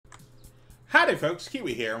Howdy folks,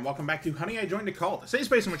 Keywii here, and welcome back to Honey, I Joined a Cult, a safe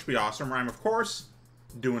space in which we awesome, where I'm, of course,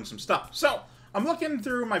 doing some stuff. So, I'm looking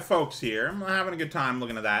through my folks here, I'm having a good time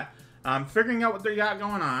looking at that. I'm figuring out what they got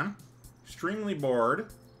going on. Extremely bored.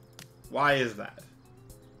 Why is that?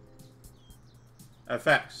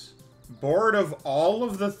 Effects. Bored of all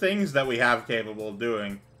of the things that we have capable of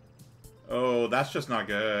doing. Oh, that's just not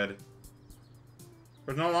good.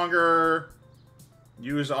 There's no longer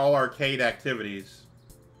use all arcade activities.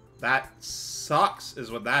 That sucks,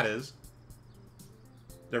 is what that is.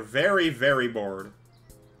 They're very, very bored.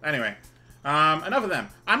 Anyway, enough of them.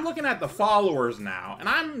 I'm looking at the followers now, and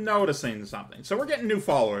I'm noticing something. So we're getting new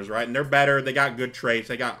followers, right? And they're better, they got good traits,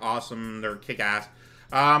 they got awesome, they're kick-ass.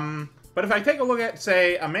 But if I take a look at,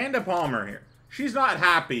 say, Amanda Palmer here, she's not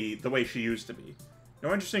happy the way she used to be.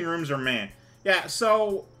 No interesting rooms or man. Yeah,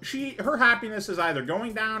 so her happiness is either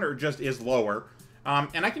going down or just is lower.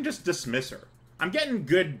 And I can just dismiss her. I'm getting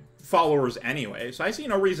good followers anyway, so I see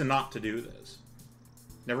no reason not to do this.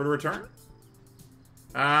 Never to return?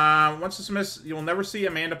 Once dismissed, you'll never see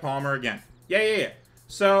Amanda Palmer again. Yeah.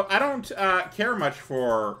 So, I don't care much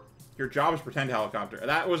for your job as pretend helicopter.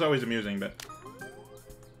 That was always amusing, but...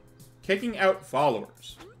 Kicking out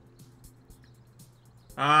followers.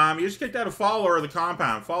 You just kicked out a follower of the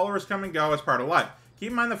compound. Followers come and go as part of life. Keep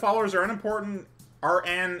in mind the followers are an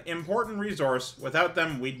important resource. Without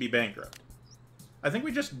them, we'd be bankrupt. I think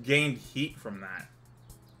we just gained heat from that.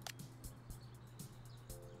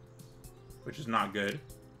 Which is not good.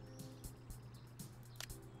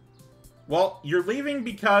 Well, you're leaving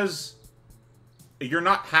because you're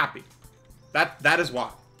not happy. That is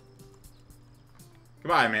why.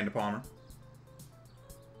 Goodbye, Amanda Palmer.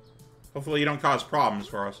 Hopefully you don't cause problems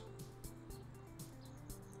for us.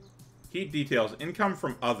 Heat details. Income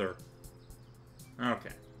from other.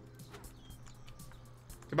 Okay.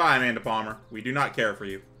 Goodbye, Amanda Palmer. We do not care for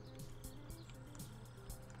you.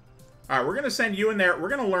 Alright, we're going to send you in there. We're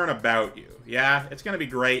going to learn about you. Yeah, it's going to be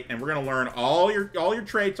great. And we're going to learn all your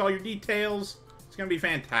traits, all your details. It's going to be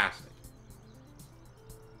fantastic.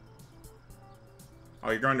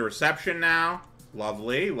 Oh, you're going to reception now.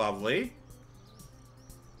 Lovely, lovely.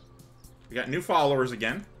 We got new followers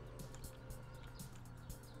again.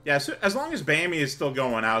 Yeah, so as long as Bammy is still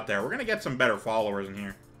going out there, we're going to get some better followers in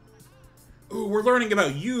here. Ooh, we're learning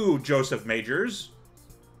about you, Joseph Majors.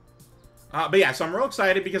 But yeah, so I'm real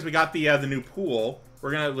excited because we got the new pool.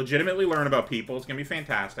 We're going to legitimately learn about people. It's going to be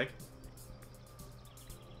fantastic.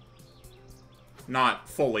 Not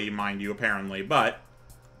fully, mind you, apparently, but...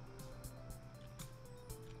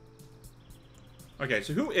 Okay,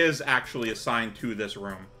 so who is actually assigned to this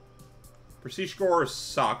room? Prestige score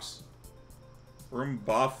sucks. Room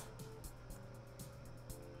buff.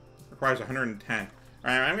 Requires 110.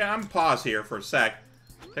 Alright, I'm gonna pause here for a sec.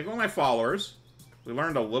 Take one of my followers. We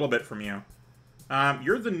learned a little bit from you.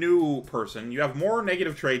 You're the new person. You have more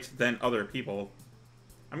negative traits than other people.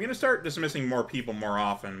 I'm gonna start dismissing more people more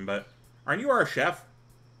often, but... Aren't you our chef?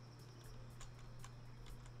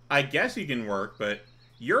 I guess you can work, but...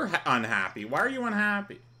 You're unhappy. Why are you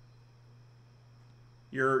unhappy?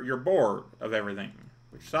 You're bored of everything,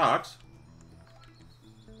 which sucks.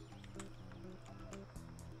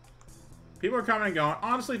 People are coming and going.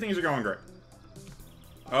 Honestly, things are going great.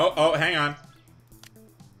 Oh, hang on.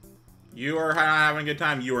 You are not having a good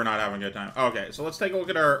time. You are not having a good time. Okay, so let's take a look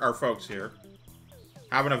at our folks here.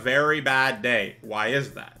 Having a very bad day. Why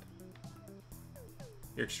is that?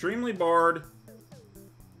 You're extremely bored.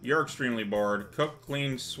 You're extremely bored. Cook,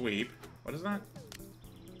 clean, sweep. What is that?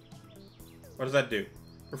 What does that do?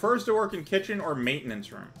 Prefers to work in kitchen or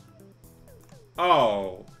maintenance room.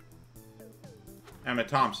 Oh. Emma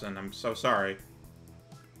Thompson, I'm so sorry.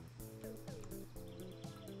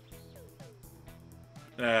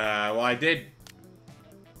 Well, I did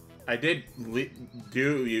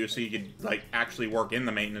do you so you could, like, actually work in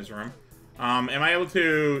the maintenance room. Am I able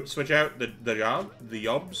to switch out the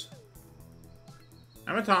jobs?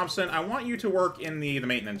 Emma Thompson, I want you to work in the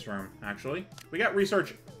maintenance room, actually. We got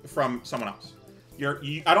research from someone else.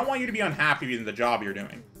 I don't want you to be unhappy with the job you're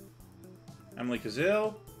doing. Emily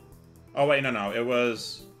Kazil. Oh, wait, no. It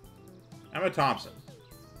was Emma Thompson.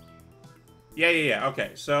 Yeah.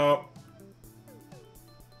 Okay, so...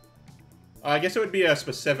 I guess it would be a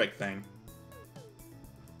specific thing.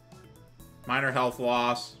 Minor health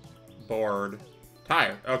loss. Bored.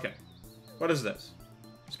 Tired. Okay. What is this?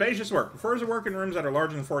 Spacious work. Prefers to work in rooms that are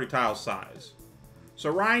larger than 40 tiles size. So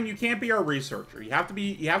Ryan, you can't be our researcher. You have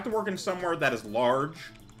to work in somewhere that is large.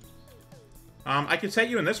 I could set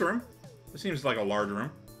you in this room. This seems like a large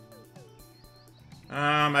room.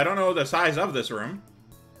 I don't know the size of this room.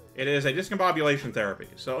 It is a discombobulation therapy.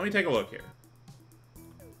 So let me take a look here.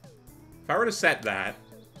 I were to set that...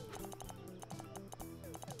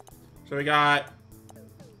 So we got...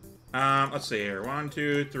 let's see here. 1,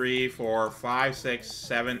 2, 3, 4, 5, 6,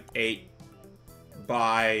 7, 8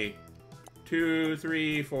 by 2,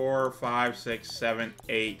 3, 4, 5, 6, 7,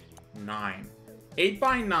 8, 9. 8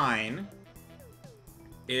 by 9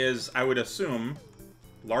 is, I would assume,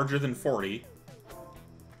 larger than 40.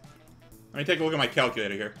 Let me take a look at my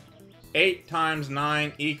calculator here. 8 times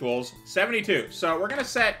 9 equals 72. So we're going to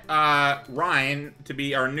set Ryan to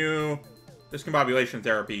be our new discombobulation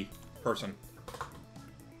therapy person.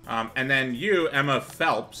 And then you, Emma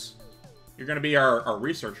Phelps, you're going to be our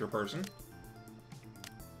researcher person.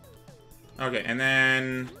 Okay, and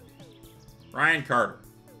then Ryan Carter.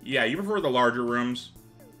 Yeah, you prefer the larger rooms.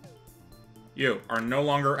 You are no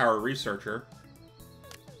longer our researcher.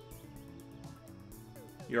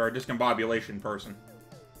 You're a discombobulation person.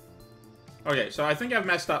 Okay, so I think I've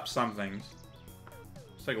messed up some things.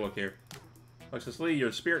 Let's take a look here. Alexis Lee, you're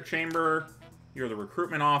the spirit chamber. You're the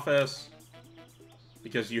recruitment office.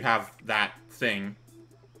 Because you have that thing.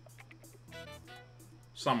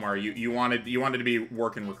 Somewhere. You wanted to be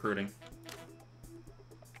working recruiting.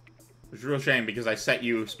 It's a real shame because I set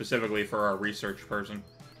you specifically for our research person.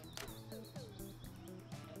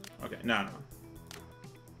 Okay, no.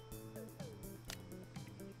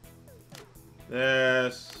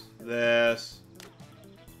 This.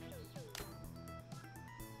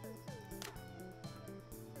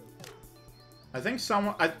 I think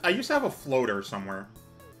someone... I used to have a floater somewhere.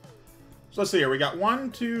 So let's see here. We got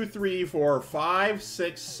 1, 2, 3, 4, 5,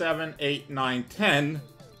 6, 7, 8, 9, 10.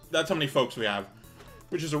 That's how many folks we have.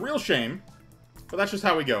 Which is a real shame. But that's just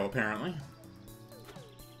how we go, apparently.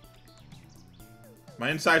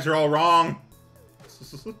 My insides are all wrong.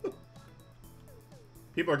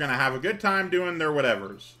 People are going to have a good time doing their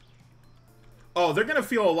whatevers. Oh, they're going to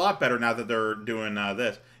feel a lot better now that they're doing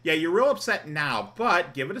this. Yeah, you're real upset now,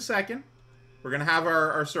 but give it a second. We're going to have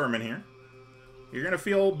our sermon here. You're going to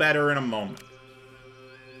feel better in a moment.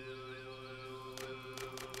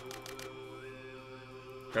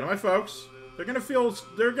 Go to my folks. They're going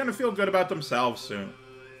to feel good about themselves soon.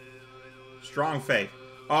 Strong faith.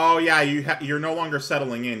 Oh yeah, you're no longer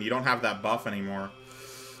settling in. You don't have that buff anymore.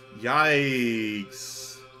 Yikes.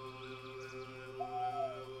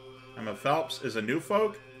 Emma Phelps is a new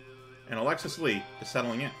folk, and Alexis Lee is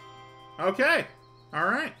settling in. Okay.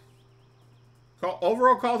 Alright.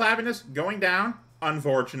 Overall call to happiness going down,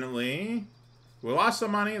 unfortunately. We lost some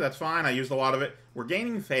money, that's fine. I used a lot of it. We're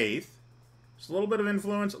gaining faith. Just a little bit of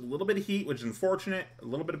influence, a little bit of heat, which is unfortunate. A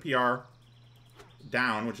little bit of PR.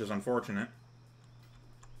 Down, which is unfortunate.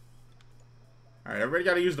 Alright, everybody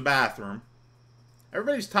got to use the bathroom.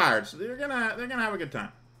 Everybody's tired, so they're gonna have a good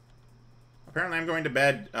time. Apparently I'm going to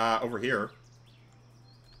bed over here.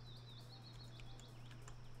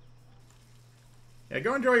 Yeah,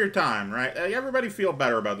 go enjoy your time, right? Everybody feel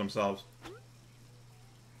better about themselves.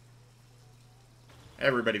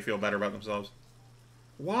 Everybody feel better about themselves.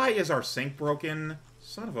 Why is our sink broken?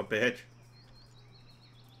 Son of a bitch.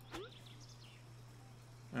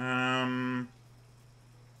 Emily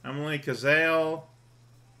Kazale.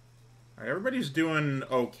 Alright, everybody's doing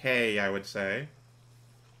okay, I would say.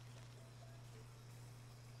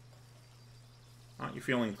 Aren't you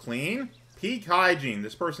feeling clean? Peak hygiene.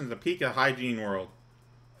 This person's the peak of hygiene world.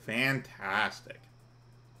 Fantastic.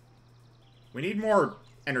 We need more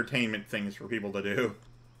entertainment things for people to do.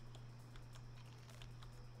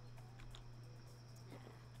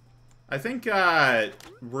 I think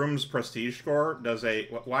Room's prestige score does a...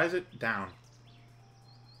 Why is it down?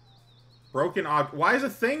 Broken object. Why is a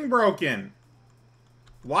thing broken?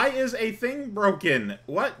 Why is a thing broken?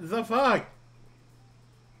 What the fuck?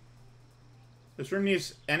 This room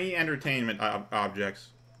needs any entertainment objects.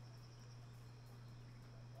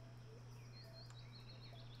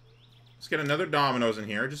 Let's get another Domino's in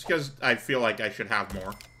here, just because I feel like I should have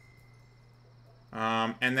more.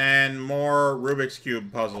 And then more Rubik's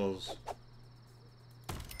Cube puzzles.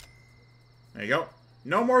 There you go.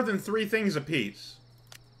 No more than 3 things apiece.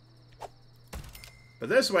 But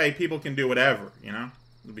this way, people can do whatever, you know?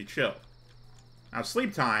 It'll be chill. Now,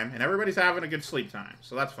 sleep time, and everybody's having a good sleep time,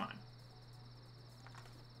 so that's fine.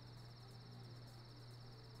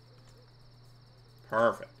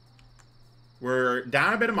 Perfect. We're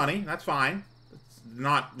down a bit of money. That's fine. It's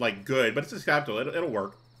not, like, good, but it's acceptable. It'll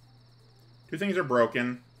work. 2 things are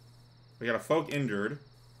broken. We got a folk injured.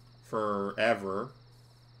 Forever.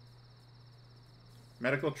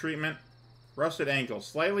 Medical treatment. Rusted ankle.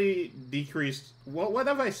 Slightly decreased... What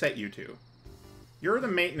have I set you to? You're the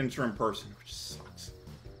maintenance room person, which sucks.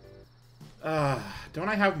 Don't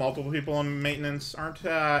I have multiple people in maintenance?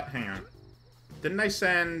 Hang on. Didn't I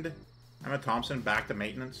send... Emma Thompson back to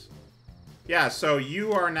maintenance. Yeah, so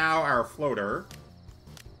you are now our floater.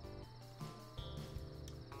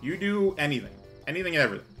 You do anything. Anything and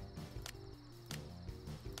everything.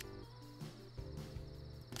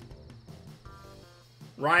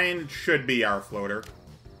 Ryan should be our floater.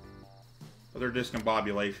 But they're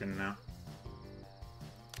discombobulation now.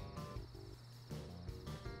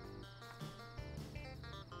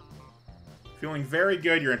 Feeling very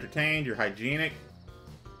good. You're entertained. You're hygienic.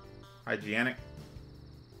 Hygienic.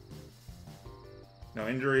 No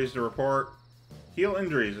injuries to report. Heal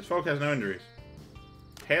injuries. This folk has no injuries.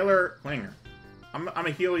 Taylor Klinger. I'm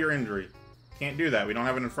gonna heal your injury. Can't do that. We don't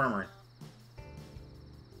have an infirmary.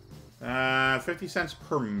 50 cents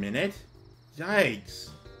per minute? Yikes.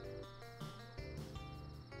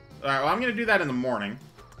 Alright, well, I'm gonna do that in the morning.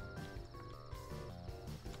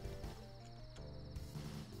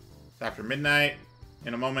 It's after midnight.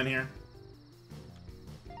 In a moment here.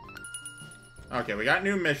 Okay, we got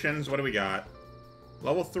new missions. What do we got?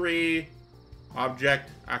 Level 3 object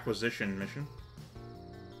acquisition mission.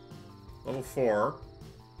 Level 4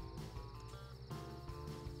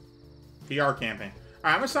 PR campaign.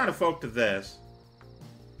 Alright, I'm gonna assign a folk to this.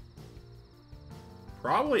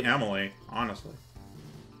 Probably Emily, honestly.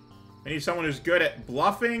 We need someone who's good at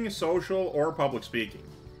bluffing, social, or public speaking.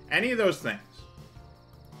 Any of those things.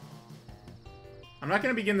 I'm not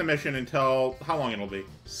going to begin the mission until... How long it'll be?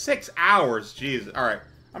 6 hours! Jeez. Alright.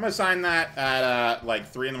 I'm going to assign that at, like,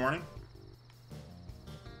 3 in the morning.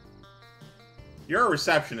 You're a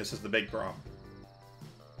receptionist is the big problem.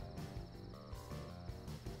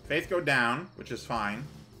 Faith go down, which is fine.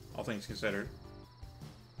 All things considered.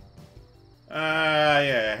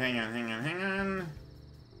 Yeah. Hang on.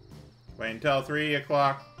 Wait until 3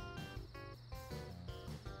 o'clock.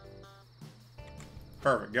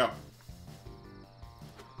 Perfect, go.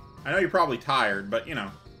 I know you're probably tired, but, you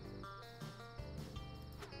know.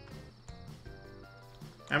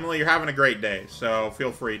 Emily, you're having a great day, so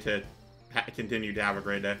feel free to continue to have a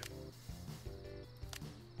great day.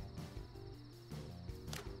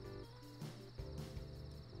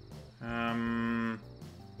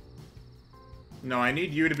 No, I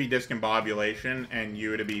need you to be discombobulation and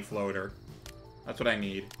you to be floater. That's what I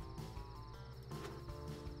need.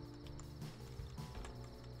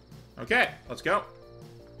 Okay, let's go.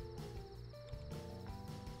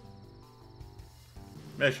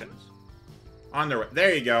 Missions. On their way.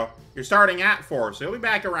 There you go. You're starting at 4, so you'll be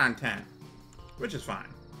back around 10. Which is fine.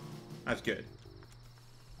 That's good.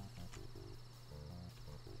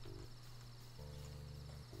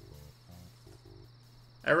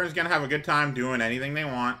 Everyone's gonna have a good time doing anything they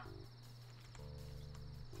want.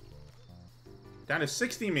 Down to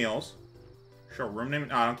 60 meals. Show room name.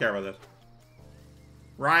 Oh, I don't care about this.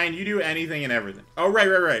 Ryan, you do anything and everything. Oh,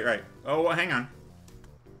 right. Oh, well, hang on.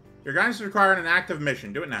 Your guidance is required an active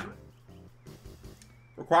mission. Do it now.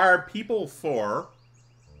 Require people for...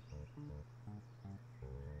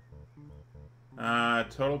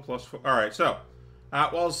 total plus 4. Alright, so...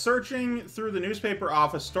 while searching through the newspaper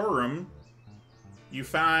office storeroom, you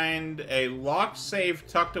find a locked safe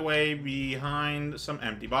tucked away behind some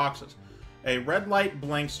empty boxes. A red light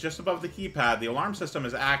blinks just above the keypad. The alarm system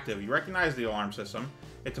is active. You recognize the alarm system.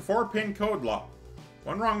 It's a 4-pin code lock.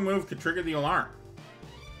 One wrong move could trigger the alarm.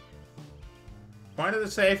 Point at the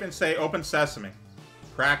safe and say, "Open Sesame."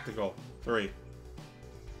 Practical. 3.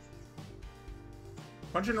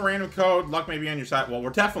 Punch in a random code. Luck may be on your side. Well, we're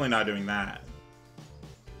definitely not doing that.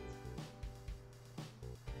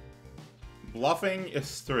 Bluffing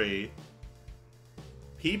is 3.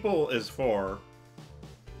 People is 4.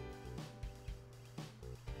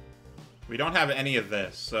 We don't have any of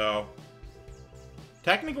this, so...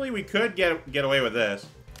 Technically, we could get away with this.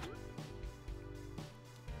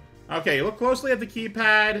 Okay, you look closely at the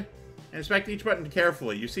keypad and inspect each button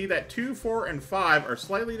carefully. You see that 2, 4, and 5 are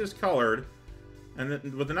slightly discolored, and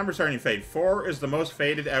with the numbers starting to fade. 4 is the most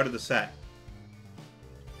faded out of the set.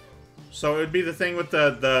 So it would be the thing with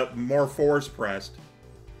the more 4s pressed.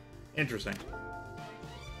 Interesting.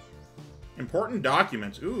 Important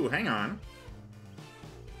documents. Ooh, hang on.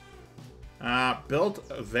 Built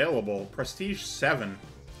available. Prestige 7.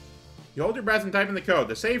 You hold your breath and type in the code.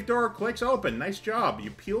 The safe door clicks open. Nice job.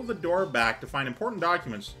 You peel the door back to find important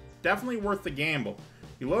documents. Definitely worth the gamble.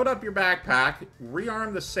 You load up your backpack,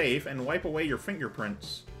 rearm the safe, and wipe away your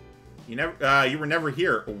fingerprints. You were never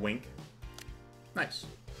here. A wink. Nice.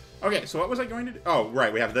 Okay, so what was I going to do? Oh,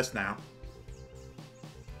 right. We have this now.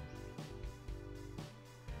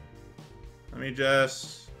 Let me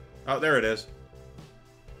just... Oh, there it is.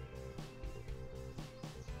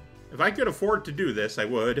 If I could afford to do this, I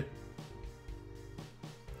would.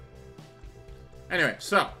 Anyway,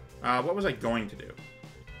 so, What was I going to do?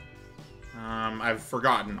 I've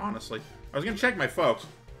forgotten, honestly. I was gonna check my folks.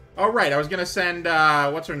 Oh, right, I was gonna send,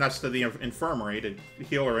 what's-her-nuts to the infirmary to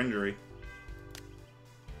heal her injury.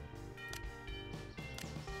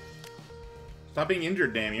 Stop being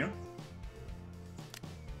injured, damn you.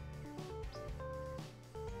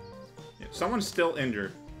 Yeah, someone's still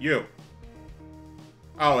injured. You.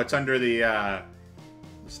 Oh, it's under the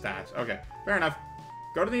stats. Okay, fair enough.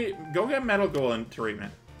 Go get medical and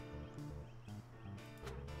treatment.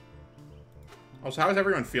 Also, how is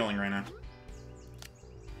everyone feeling right now?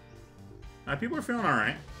 People are feeling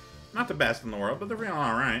alright. Not the best in the world, but they're feeling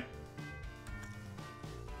alright.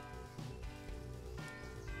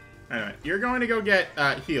 Anyway, you're going to go get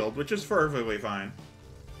healed, which is perfectly fine.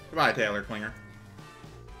 Goodbye, Taylor Klinger.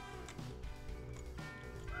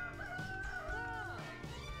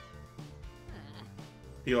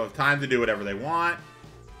 People have time to do whatever they want.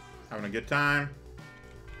 Having a good time.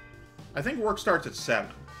 I think work starts at 7.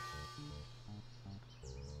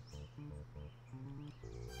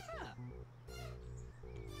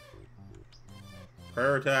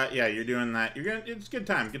 Prioritize. Yeah, you're doing that. It's good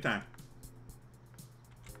time. Good time.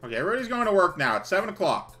 Okay, everybody's going to work now. It's 7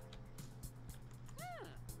 o'clock.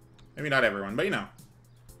 Maybe not everyone, but you know.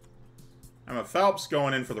 Emma Phelps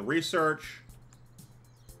going in for the research.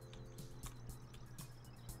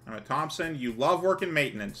 Emma Thompson, you love working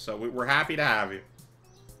maintenance, so we're happy to have you.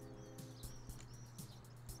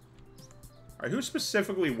 Alright, who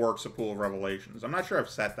specifically works a Pool of Revelations? I'm not sure I've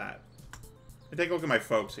set that. Let me take a look at my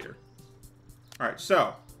folks here. Alright,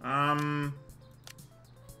 so,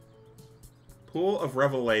 Pool of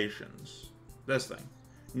Revelations. This thing.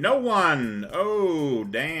 No one! Oh,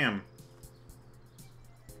 damn.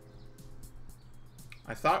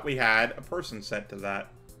 I thought we had a person set to that.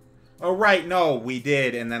 Oh, right, no, we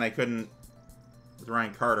did, and then I couldn't... With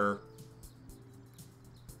Ryan Carter.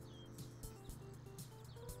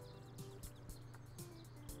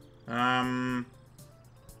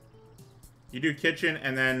 You do kitchen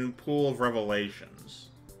and then Pool of Revelations.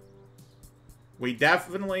 We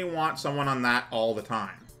definitely want someone on that all the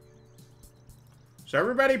time. So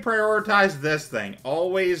everybody prioritize this thing.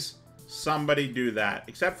 Always somebody do that.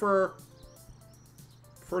 Except for...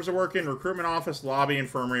 First to work in recruitment office, lobby,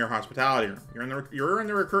 infirmary, or hospitality room. You're in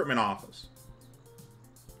the recruitment office.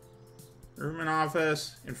 Recruitment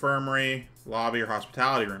office, infirmary, lobby, or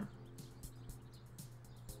hospitality room.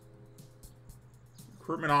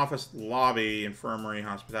 Recruitment office, lobby, infirmary,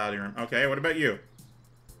 hospitality room. Okay, what about you?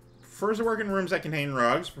 Prefers to work in rooms that contain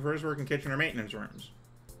rugs. Prefers to work in kitchen or maintenance rooms.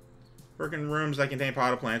 Work in rooms that contain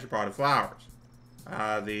potted plants or potted flowers.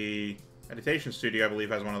 The meditation studio, I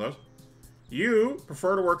believe, has one of those. You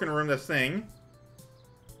prefer to work in a room that's thing.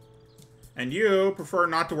 And you prefer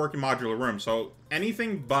not to work in modular rooms. So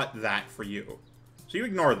anything but that for you. So you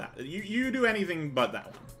ignore that. You do anything but that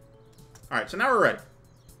one. Alright, so now we're ready.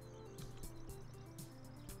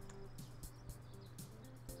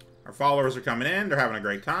 Our followers are coming in. They're having a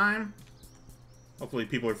great time. Hopefully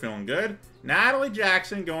people are feeling good. Natalie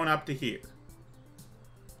Jackson going up to here.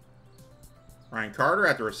 Ryan Carter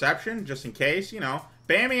at the reception, just in case, you know.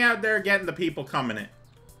 Bammy out there getting the people coming in.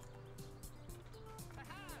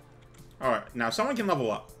 Alright, now someone can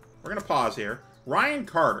level up. We're going to pause here. Ryan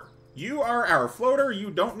Carter, you are our floater.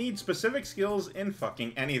 You don't need specific skills in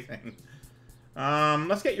fucking anything.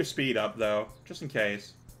 Let's get your speed up, though, just in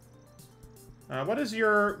case. What is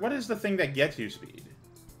the thing that gets you speed?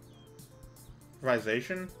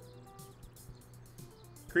 Improvisation?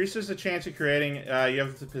 Increases the chance of creating, you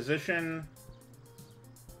have the position...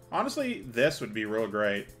 Honestly, this would be real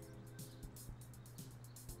great.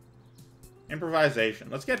 Improvisation.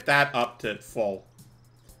 Let's get that up to full.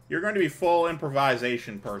 You're going to be full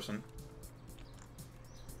improvisation person.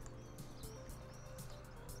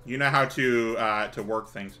 You know how to work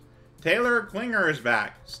things. Taylor Klinger is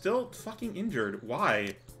back. Still fucking injured.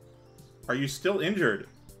 Why? Are you still injured?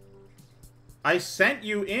 I sent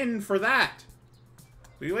you in for that.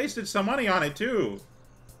 We wasted some money on it, too.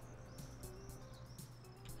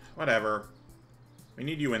 Whatever. We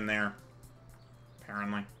need you in there.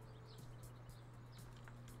 Apparently.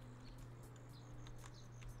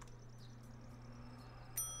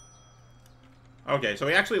 Okay, so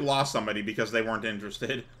we actually lost somebody because they weren't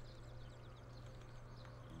interested.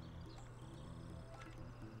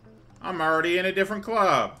 I'm already in a different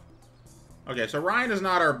club. Okay, so Ryan is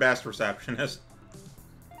not our best receptionist.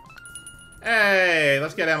 Hey,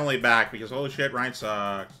 let's get Emily back because holy shit, Ryan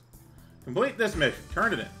sucks. Complete this mission.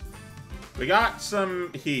 Turn it in. We got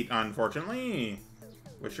some heat, unfortunately.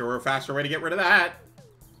 Wish there were a faster way to get rid of that.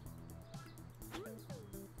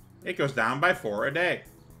 It goes down by 4 a day.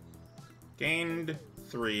 Gained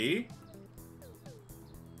 3.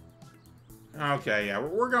 Okay, yeah,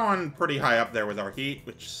 we're going pretty high up there with our heat,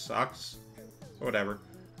 which sucks. Whatever.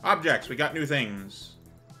 Objects, we got new things.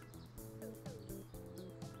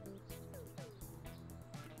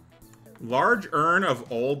 Large urn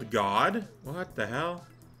of old god? What the hell?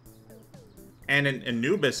 And an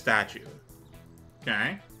Anubis statue.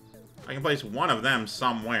 Okay. I can place one of them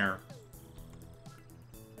somewhere.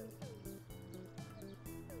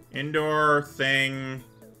 Indoor thing.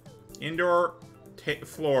 Indoor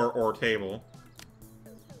floor or table.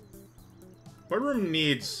 What room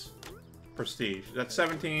needs prestige? That's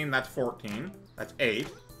 17. That's 14. That's 8.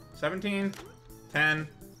 17. 10.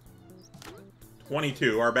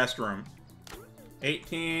 22. Our best room.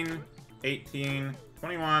 18. 18.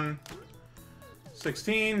 21.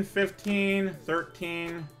 16. 15.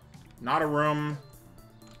 13. Not a room.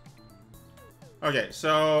 Okay,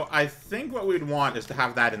 so I think what we'd want is to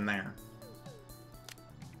have that in there.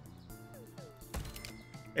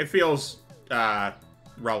 It feels,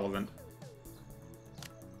 relevant.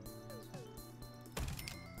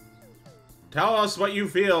 Tell us what you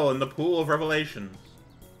feel in the pool of revelations.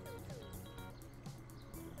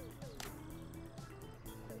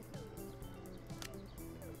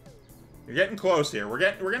 You're getting close here. We're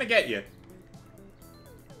gonna get you.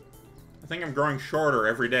 I think I'm growing shorter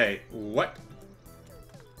every day. What?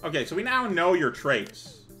 Okay, so we now know your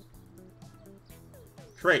traits.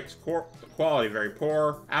 Traits. Quality, very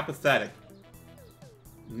poor. Apathetic.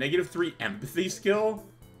 -3 empathy skill.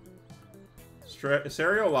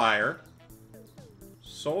 Serial liar.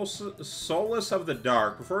 Soulless of the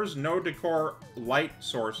dark. Prefers no decor light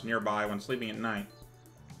source nearby when sleeping at night.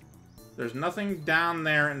 There's nothing down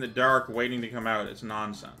there in the dark waiting to come out. It's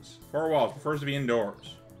nonsense. 4 walls. Prefers to be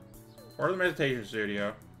indoors. Part of the meditation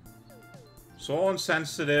studio. Soul and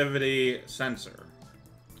sensitivity sensor.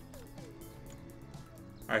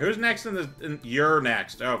 Alright, who's next in the... You're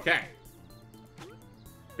next. Okay.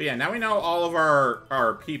 But yeah, now we know all of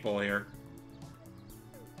our people here.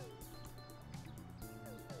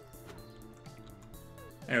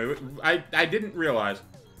 Anyway, I didn't realize.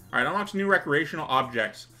 Alright, unlocks new recreational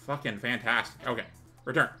objects. Fucking fantastic. Okay,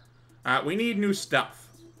 return. We need new stuff.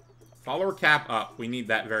 Follower cap up. We need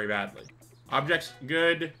that very badly. Objects,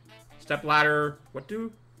 good. Step ladder. What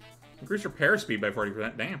do? Increase repair speed by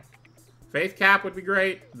 40%. Damn. Faith cap would be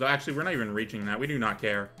great. Though actually, we're not even reaching that. We do not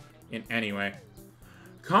care in any way.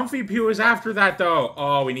 Comfy pew is after that, though.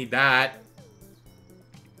 Oh, we need that.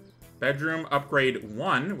 Bedroom upgrade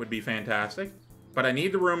 1 would be fantastic. But I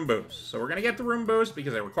need the room boost. So we're going to get the room boost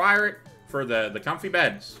because I require it for the comfy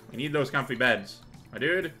beds. We need those comfy beds. My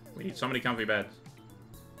dude, we need so many comfy beds.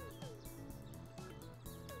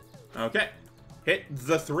 Okay. Hit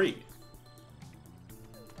the 3.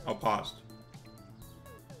 Oh, paused.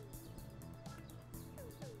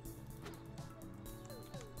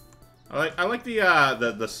 I like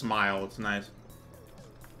the smile. It's nice.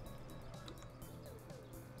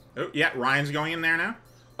 Oh, yeah, Ryan's going in there now.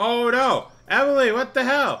 Oh, no. Emily, what the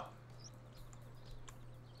hell?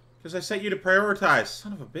 Because I set you to prioritize.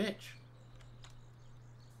 Son of a bitch.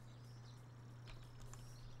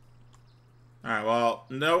 Alright, well,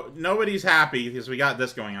 nobody's happy because we got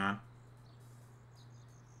this going on.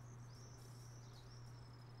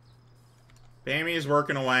 Bammy is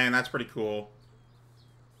working away, and that's pretty cool.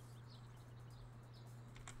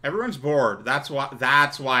 Everyone's bored. That's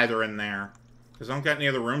why they're in there. Because I don't got any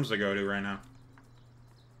other rooms to go to right now.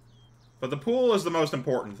 But the pool is the most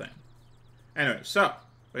important thing. Anyway, so,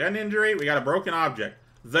 we got an injury, we got a broken object.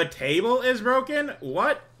 The table is broken?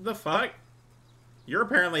 What the fuck? You're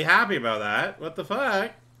apparently happy about that. What the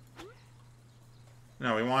fuck?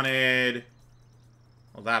 No, we wanted...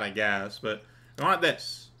 Well, that I guess, but we want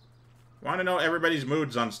this. We want to know everybody's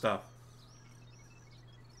moods on stuff.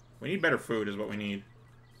 We need better food is what we need.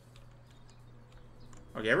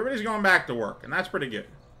 Okay, everybody's going back to work, and that's pretty good.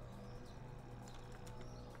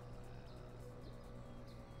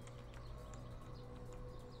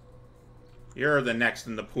 You're the next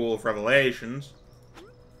in the pool of revelations.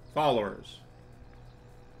 Followers.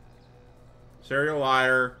 Serial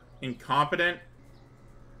liar. Incompetent.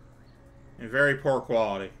 And very poor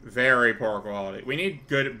quality. Very poor quality. We need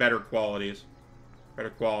good, better qualities. Better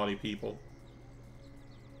quality people.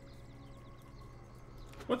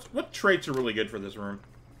 What traits are really good for this room?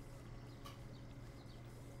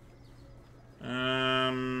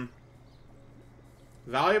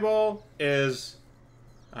 Valuable is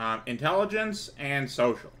intelligence and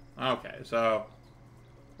social. Okay, so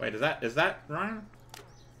wait, is that Ryan?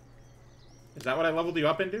 Is that what I leveled you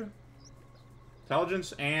up into?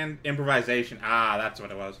 Intelligence and improvisation. Ah, that's what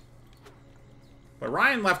it was. But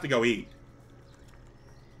Ryan left to go eat.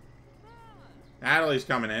 Natalie's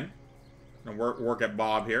coming in. Gonna work at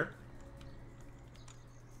Bob here.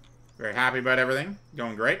 Very happy about everything.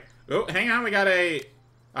 Going great. Oh, hang on. We got a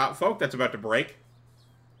folk that's about to break.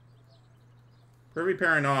 Privy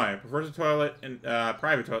paranoia. Prefers a toilet and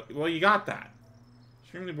private toilet. Well, you got that.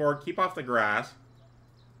 Extremely bored. Keep off the grass.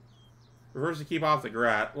 Prefers to keep off the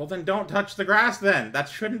grass. Well, then don't touch the grass then. That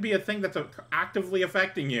shouldn't be a thing that's actively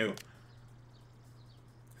affecting you.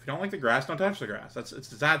 If you don't like the grass, don't touch the grass. It's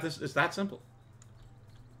that simple.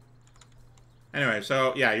 Anyway,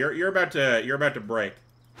 so yeah, you're about to break.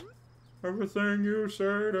 Everything you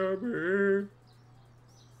say to me.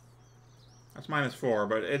 That's -4,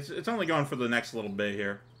 but it's only going for the next little bit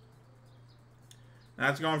here.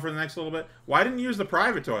 That's going for the next little bit. Why didn't you use the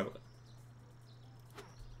private toilet?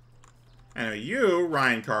 Anyway, you,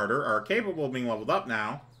 Ryan Carter, are capable of being leveled up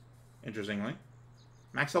now. Interestingly.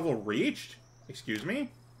 Max level reached? Excuse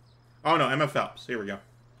me? Oh no, Emma Phelps. Here we go.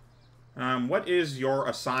 What is your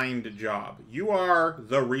assigned job? You are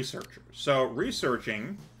the researcher. So,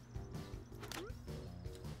 researching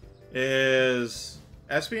is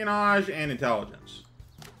espionage and intelligence.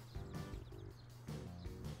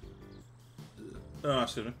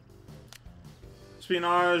 Excuse me.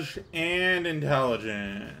 Espionage and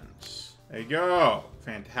intelligence. There you go.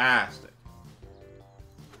 Fantastic.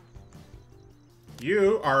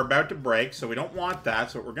 You are about to break, so we don't want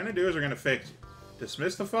that. So what we're going to do is we're going to fix you.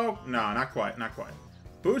 Dismiss the folk? No, not quite. Not quite.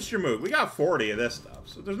 Boost your mood. We got 40 of this stuff,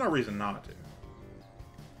 so there's no reason not to.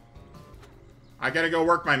 I gotta go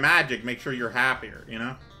work my magic, make sure you're happier, you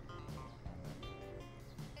know?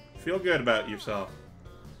 Feel good about yourself.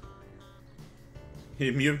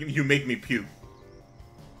 You make me puke.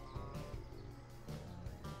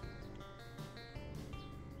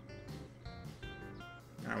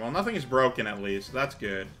 Alright, well, nothing is broken at least. That's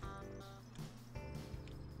good.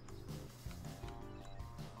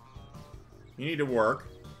 You need to work,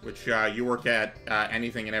 which you work at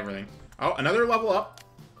anything and everything. Oh, another level up.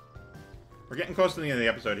 We're getting close to the end of the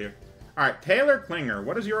episode here. Alright, Taylor Klinger,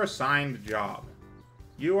 what is your assigned job?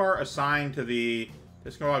 You are assigned to the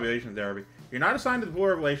discombobulation therapy. You're not assigned to the pool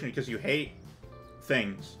revelation because you hate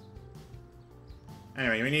things.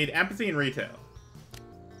 Anyway, we need empathy and retail.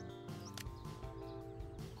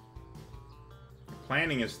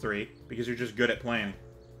 Planning is 3, because you're just good at planning.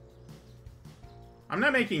 I'm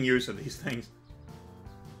not making use of these things.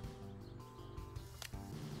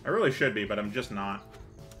 I really should be, but I'm just not.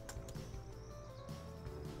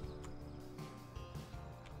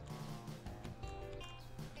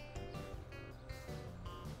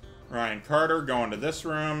 Ryan Carter going to this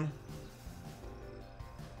room.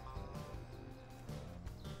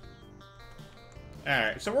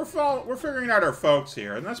 Alright, so we're figuring out our folks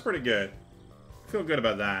here, and that's pretty good. I feel good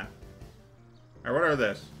about that. Alright, what are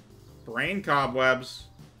this? Brain cobwebs.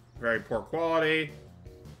 Very poor quality.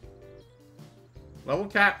 Level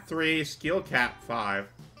cap 3, skill cap 5.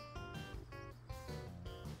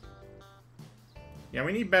 Yeah,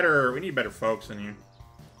 we need better folks in here.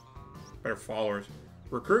 Better followers.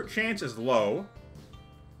 Recruit chance is low.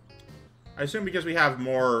 I assume because we have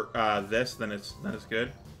more this than it's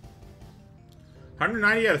good.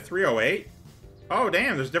 190 out of 308. Oh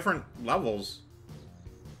damn, there's different levels.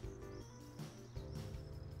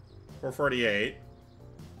 448.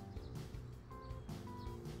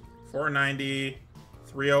 490,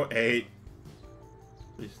 308,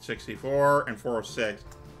 64, and 406.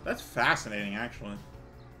 That's fascinating, actually.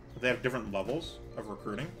 They have different levels of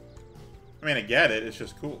recruiting. I mean, I get it. It's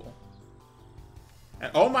just cool.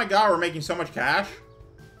 And, oh my god, we're making so much cash.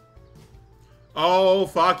 Oh,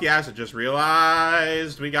 fuck yes. I just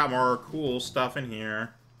realized we got more cool stuff in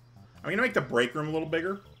here. I'm going to make the break room a little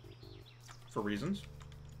bigger. For reasons.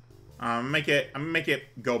 I'm gonna make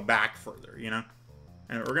it go back further, you know?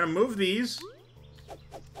 And we're going to move these.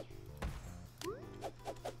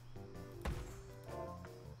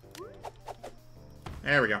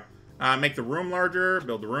 There we go. Make the room larger.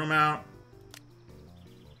 Build the room out.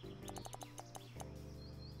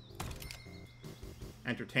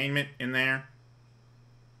 Entertainment in there.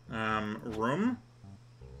 Room.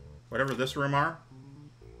 Whatever this room are.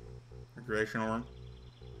 Recreational room.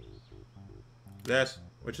 This,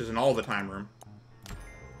 which is an all-the-time room.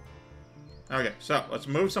 Okay, so let's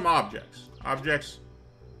move some objects. Objects.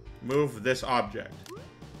 Move this object.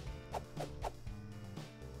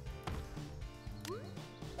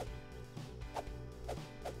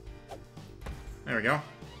 There we go.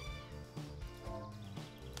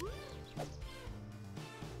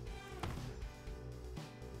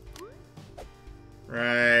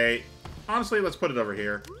 Right. Honestly, let's put it over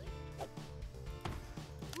here.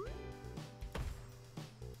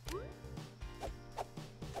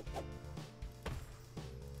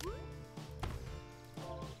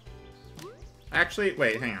 Actually,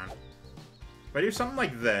 wait, hang on. If I do something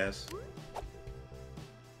like this...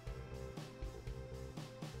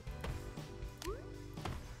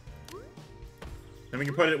 then we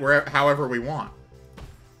can put it wherever, however we want.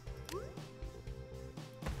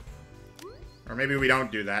 Or maybe we don't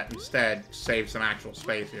do that. Instead, save some actual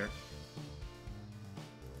space here.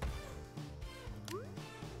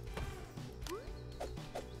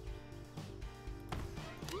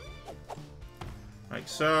 Like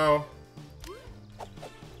so.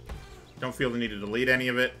 Don't feel the need to delete any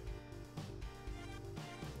of it.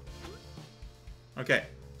 Okay,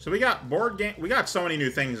 so we got board game. We got so many new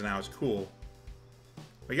things now. It's cool.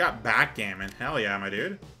 We got backgammon. Hell yeah, my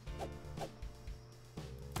dude.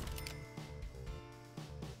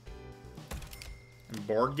 And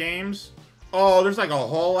board games. Oh, there's like a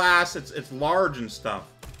whole ass. It's large and stuff.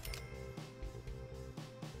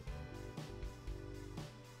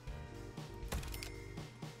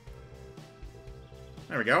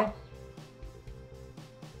 There we go.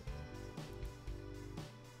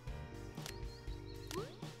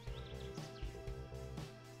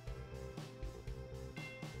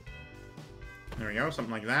 There we go,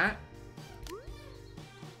 something like that.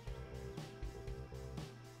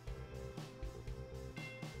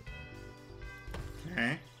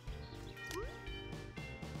 Okay.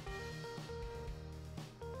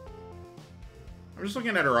 I'm just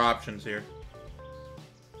looking at our options here.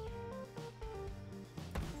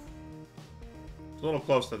 It's a little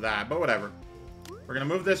close to that, but whatever. We're gonna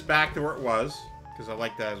move this back to where it was, because I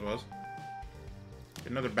like that as was. Get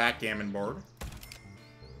another backgammon board.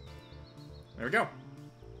 There we go.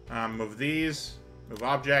 Move these. Move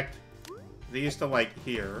object. These to, like,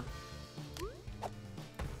 here.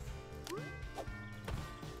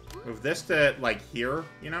 Move this to, like, here,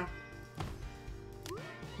 you know?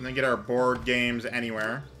 And then get our board games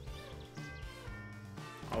anywhere.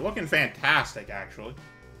 Oh, looking fantastic, actually.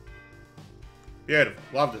 Beautiful.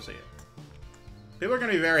 Love to see it. People are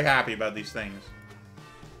going to be very happy about these things.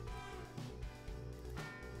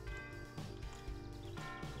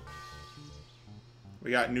 We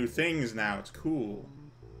got new things now. It's cool.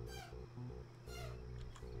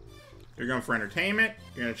 You're going for entertainment.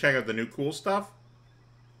 You're going to check out the new cool stuff.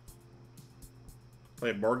 Play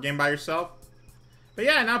a board game by yourself. But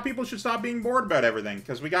yeah, now people should stop being bored about everything,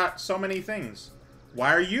 because we got so many things.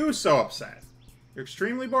 Why are you so upset? You're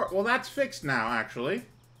extremely bored. Well, that's fixed now, actually.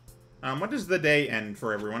 What does the day end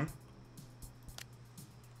for everyone?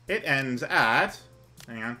 It ends at...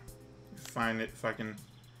 hang on. Find it fucking...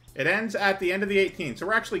 it ends at the end of the 18th, so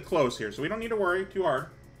we're actually close here, so we don't need to worry too hard.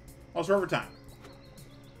 Also, overtime.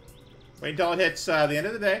 Wait until it hits the end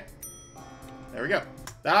of the day. There we go.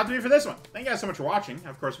 That'll have to be for this one. Thank you guys so much for watching.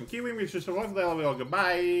 Of course, from Keywii, we just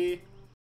goodbye.